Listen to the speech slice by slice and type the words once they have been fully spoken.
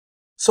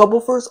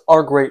Subwoofers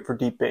are great for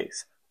deep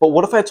bass, but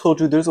what if I told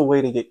you there's a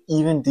way to get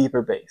even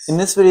deeper bass? In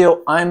this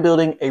video, I'm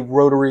building a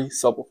rotary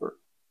subwoofer.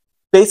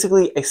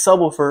 Basically, a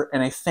subwoofer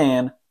and a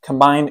fan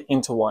combined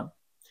into one.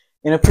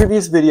 In a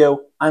previous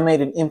video, I made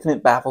an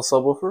infinite baffle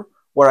subwoofer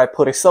where I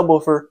put a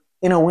subwoofer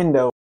in a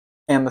window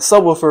and the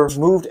subwoofer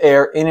moved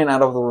air in and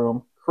out of the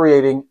room,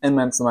 creating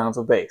immense amounts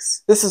of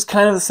bass. This is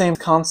kind of the same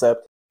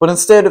concept, but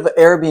instead of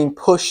air being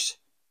pushed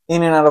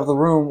in and out of the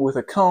room with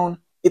a cone,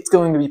 it's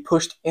going to be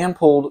pushed and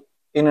pulled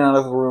in and out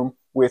of the room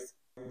with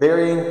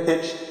varying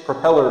pitched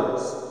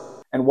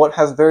propellers. And what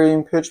has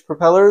varying pitched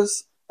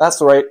propellers?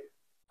 That's right,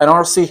 an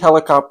RC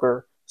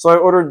helicopter. So I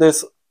ordered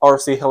this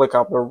RC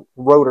helicopter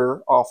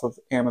rotor off of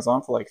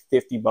Amazon for like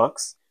 50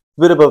 bucks.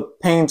 A bit of a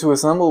pain to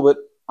assemble, but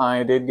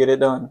I did get it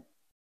done.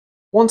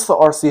 Once the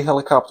RC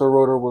helicopter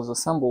rotor was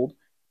assembled,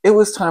 it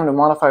was time to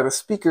modify the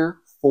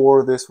speaker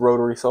for this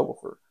rotary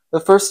subwoofer.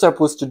 The first step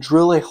was to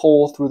drill a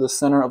hole through the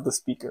center of the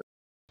speaker.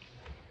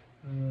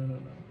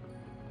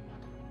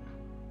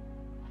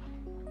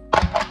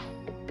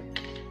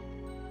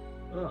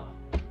 Oh.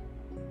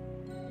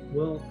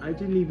 Well, I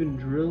didn't even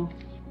drill.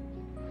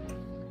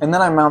 And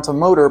then I mount a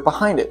motor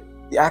behind it.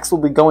 The axe will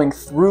be going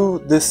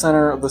through this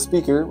center of the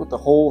speaker with the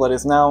hole that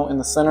is now in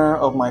the center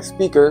of my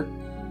speaker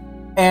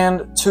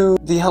and to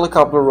the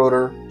helicopter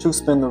rotor to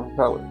spin the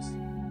propellers.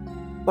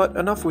 But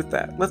enough with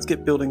that, let's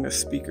get building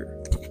this speaker.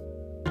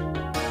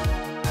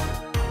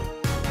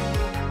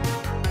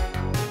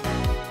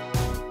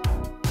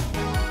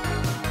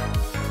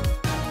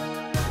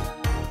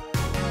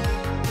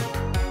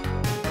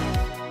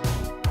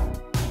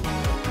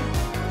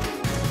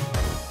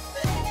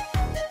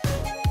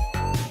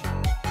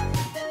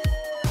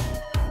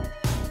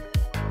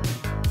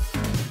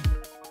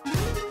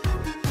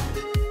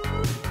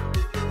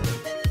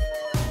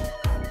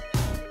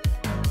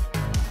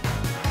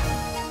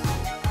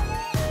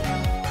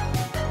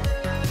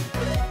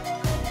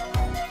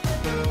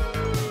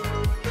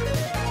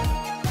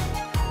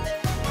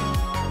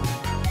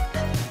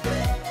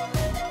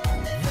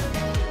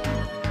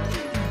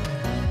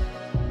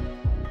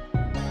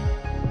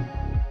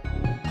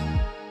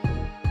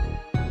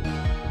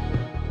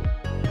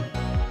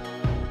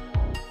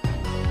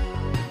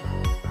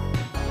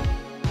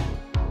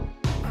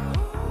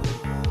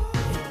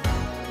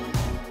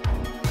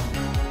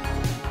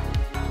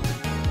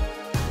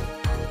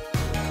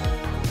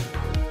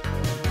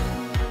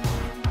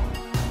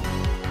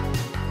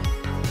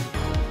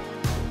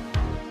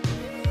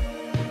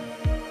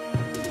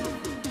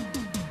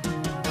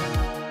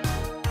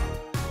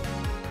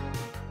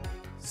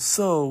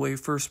 So, a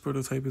first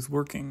prototype is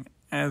working.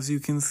 As you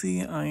can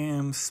see, I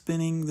am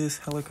spinning this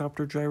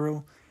helicopter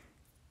rotor,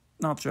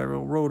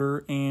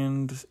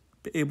 and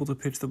able to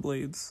pitch the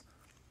blades.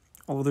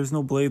 Although there's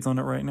no blades on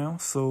it right now,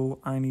 so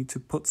I need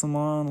to put some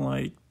on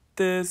like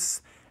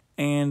this,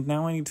 and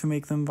now I need to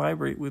make them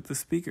vibrate with the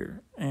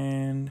speaker.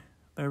 And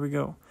there we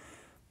go.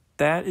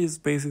 That is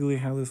basically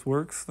how this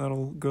works.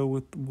 That'll go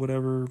with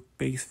whatever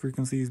bass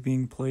frequency is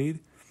being played.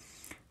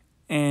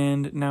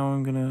 And now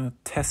I'm gonna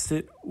test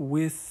it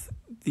with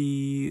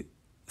the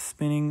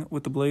spinning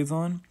with the blades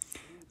on.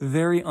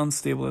 Very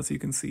unstable, as you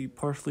can see,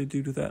 partially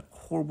due to that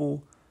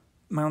horrible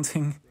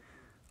mounting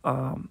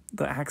the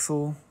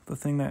axle, the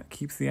thing that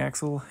keeps the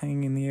axle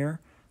hanging in the air,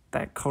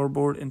 that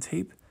cardboard and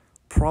tape,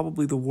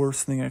 probably the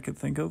worst thing I could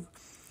think of.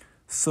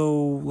 So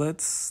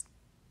let's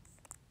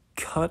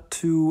cut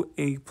to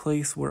a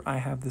place where I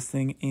have this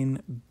thing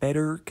in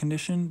better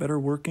condition, better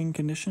working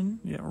condition,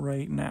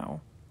 right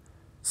now.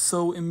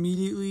 So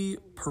immediately,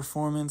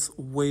 performance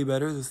way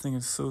better. This thing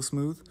is so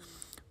smooth.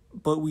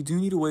 But we do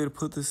need a way to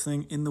put this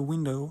thing in the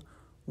window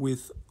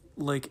with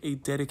like a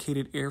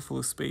dedicated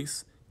airflow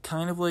space.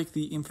 Kind of like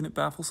the infinite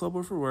baffle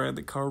subwoofer where I had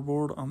the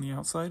cardboard on the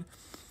outside.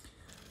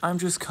 I'm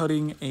just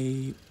cutting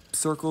a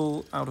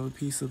circle out of a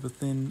piece of a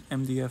thin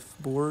MDF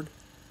board.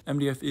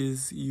 MDF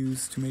is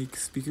used to make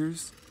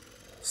speakers,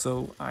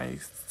 so I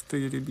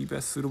figured it'd be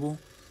best suitable.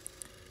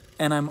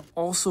 And I'm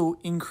also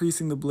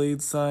increasing the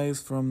blade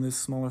size from this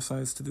smaller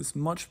size to this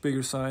much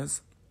bigger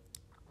size.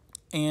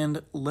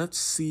 And let's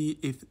see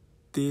if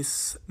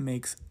this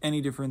makes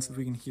any difference, if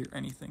we can hear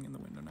anything in the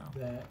window now.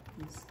 That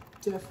is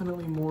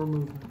definitely more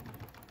movement.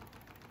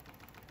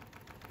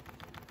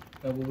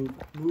 That will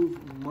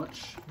move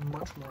much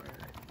more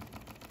air.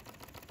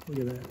 Look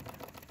at that.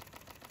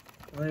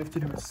 All I have to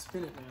do is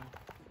spin it now.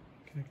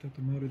 Connect up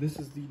the motor. This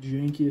is the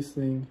jankiest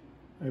thing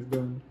I've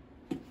done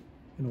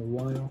in a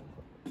while.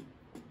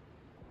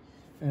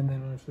 And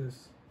then watch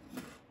this.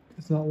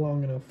 It's not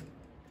long enough.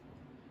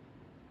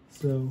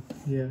 So,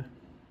 yeah.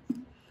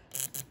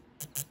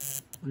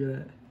 Look at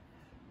that.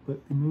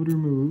 But the motor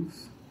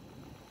moves.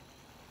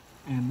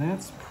 And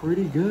that's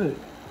pretty good.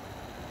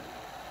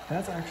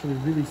 That's actually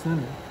really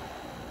centered.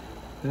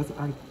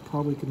 I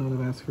probably could not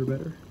have asked for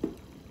better.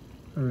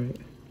 Alright.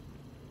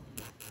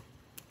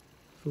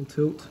 Full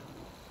tilt.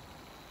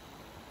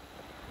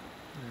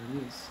 There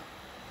it is.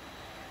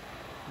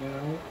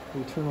 Now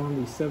we turn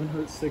on the 7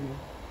 Hz signal.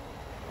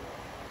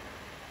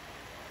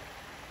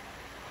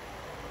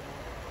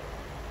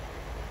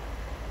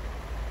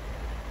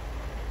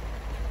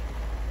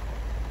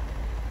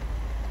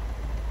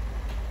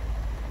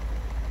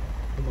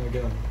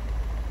 go.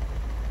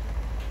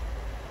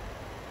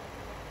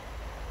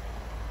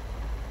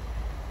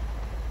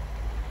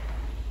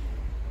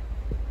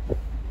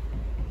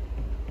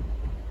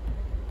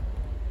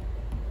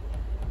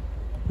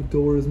 The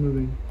door is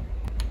moving.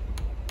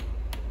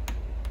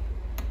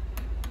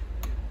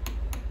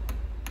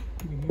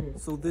 You can hear it.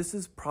 So this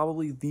is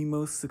probably the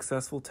most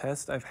successful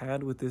test I've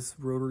had with this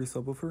rotary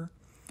subwoofer.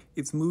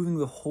 It's moving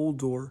the whole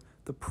door.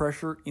 The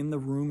pressure in the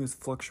room is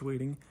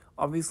fluctuating.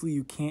 Obviously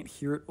you can't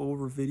hear it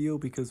over video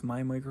because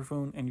my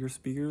microphone and your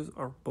speakers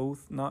are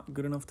both not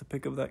good enough to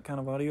pick up that kind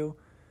of audio.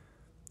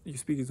 Your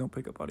speakers don't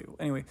pick up audio.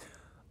 Anyway,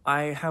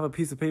 I have a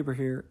piece of paper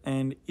here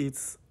and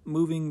it's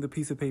moving the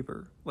piece of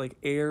paper. Like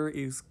air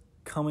is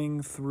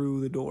coming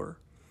through the door.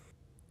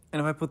 And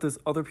if I put this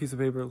other piece of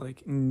paper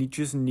like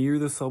just near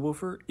the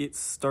subwoofer, it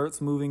starts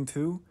moving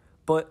too.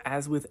 But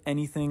as with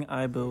anything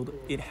I build,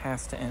 it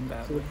has to end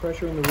badly. So the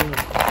pressure in the room.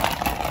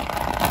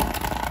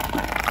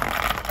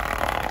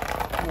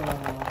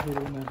 I hate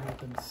it when that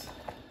happens.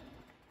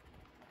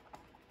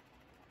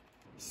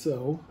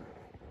 So,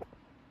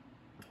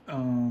 I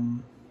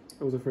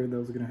was afraid that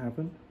was going to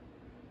happen.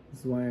 This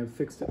is why I've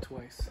fixed it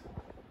twice.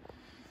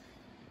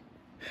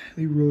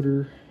 The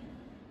rotor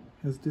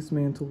has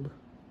dismantled.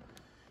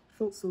 It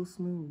felt so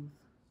smooth.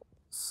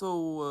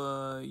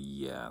 So,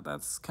 yeah,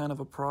 that's kind of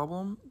a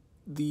problem.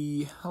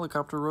 The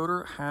helicopter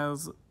rotor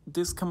has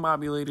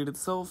discombobulated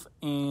itself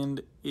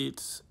and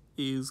it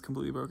is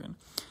completely broken.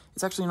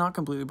 It's actually not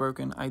completely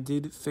broken. I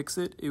did fix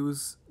it. It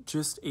was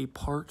just a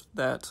part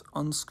that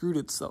unscrewed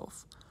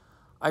itself.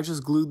 I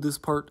just glued this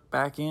part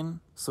back in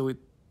so it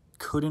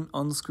couldn't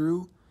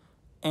unscrew,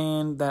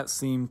 and that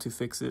seemed to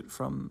fix it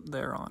from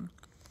there on.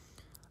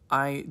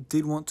 I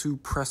did want to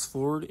press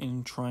forward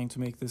in trying to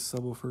make this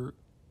subwoofer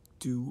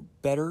do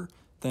better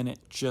than it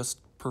just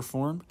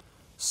performed,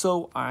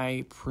 so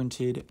I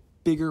printed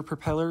bigger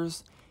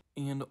propellers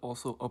and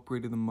also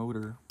upgraded the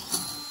motor.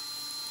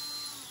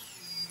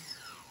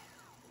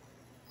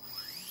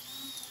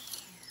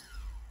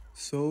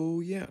 So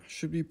yeah,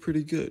 should be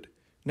pretty good.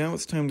 Now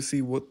it's time to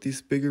see what this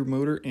bigger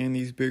motor and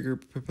these bigger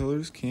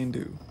propellers can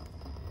do.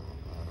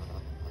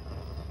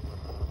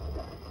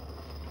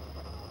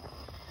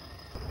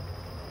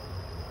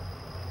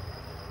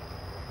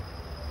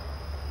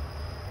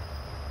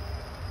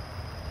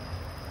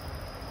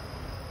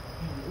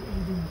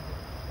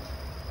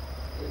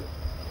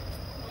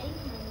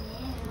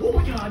 Oh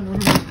my god, no.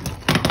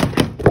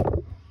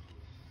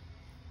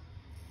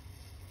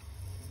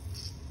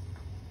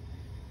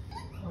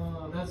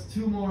 That's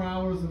 2 more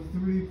hours of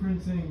 3D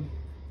printing.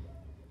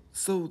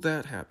 So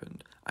that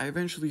happened. I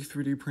eventually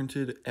 3D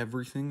printed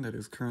everything that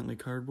is currently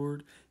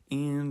cardboard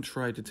and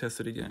tried to test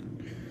it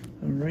again.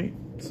 Alright,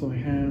 so I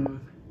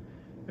have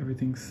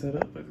everything set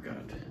up. I've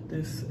got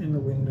this in the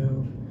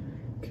window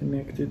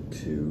connected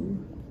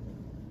to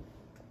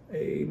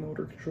a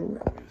motor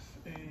controller with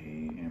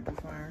a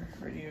amplifier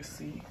or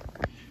ESC.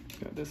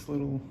 Got this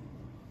little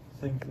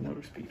thing for the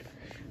motor speed.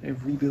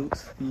 I've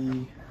rebuilt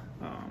the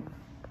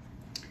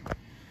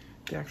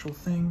actual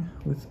thing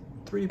with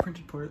 3D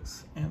printed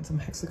parts and some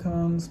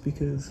hexagons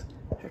because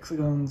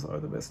hexagons are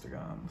the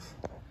bestagons.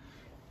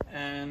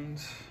 And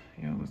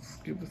yeah, let's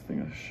give this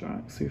thing a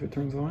shot, see if it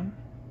turns on.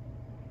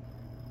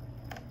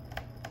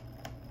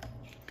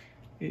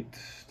 It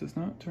does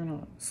not turn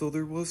on. So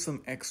there was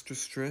some extra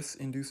stress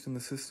induced in the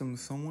system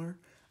somewhere.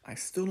 I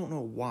still don't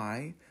know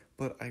why,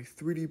 but I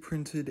 3D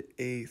printed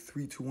a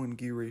 3-to-1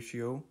 gear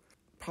ratio.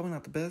 Probably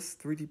not the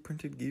best 3D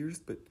printed gears,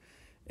 but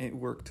it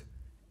worked.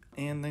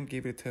 And then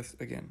gave it a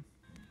test again.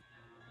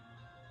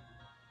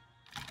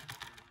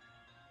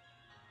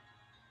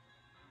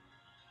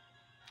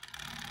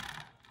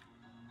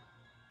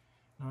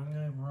 Now I'm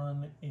going to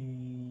run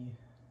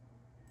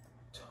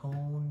a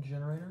tone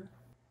generator,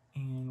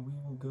 and we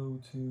will go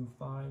to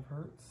 5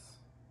 hertz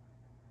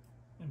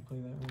and play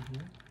that right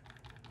here.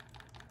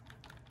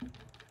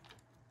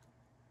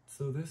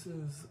 So this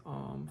is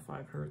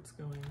 5 hertz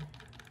going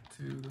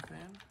to the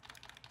fan.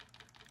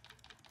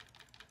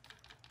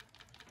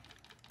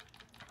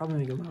 Probably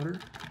make it louder.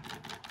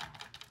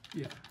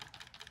 Yeah,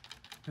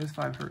 there's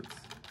 5 hertz.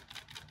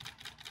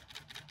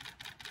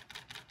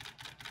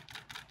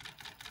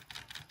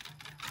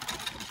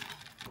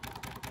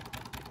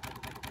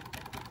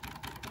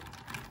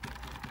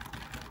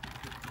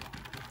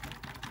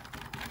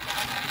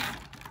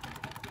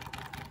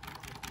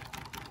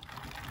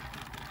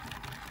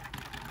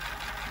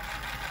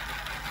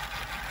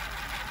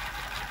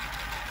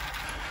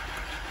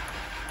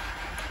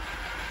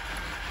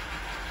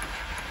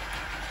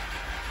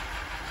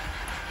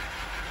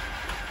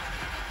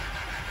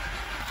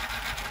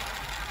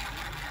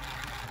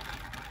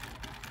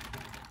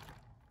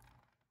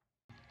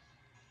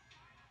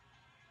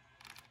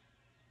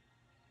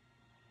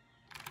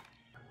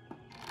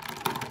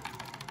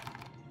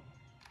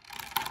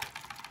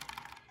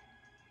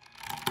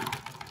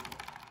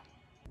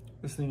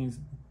 This thing is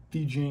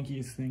the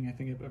jankiest thing I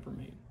think I've ever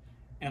made.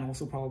 And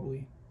also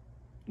probably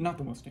not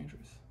the most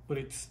dangerous, but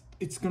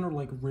it's gonna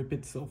like rip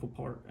itself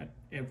apart at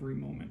every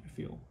moment, I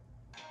feel.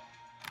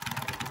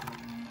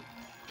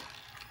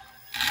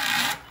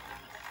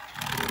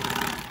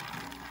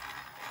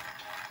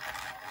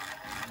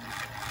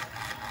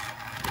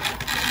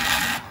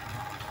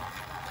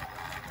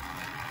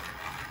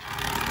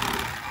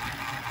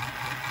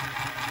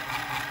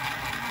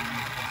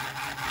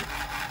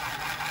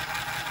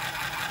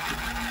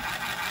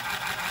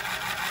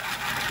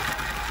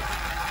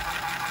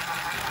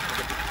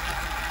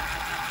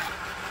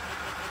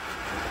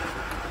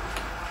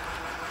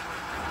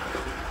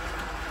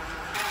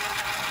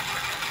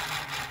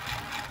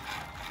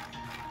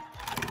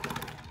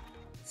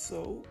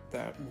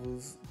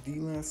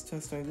 last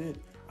test I did.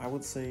 I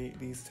would say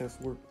these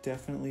tests were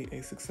definitely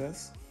a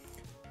success.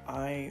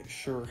 I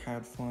sure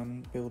had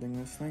fun building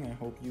this thing. I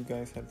hope you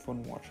guys had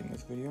fun watching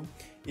this video.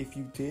 If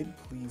you did,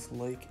 please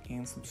like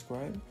and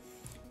subscribe,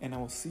 and I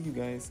will see you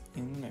guys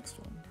in the next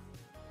one.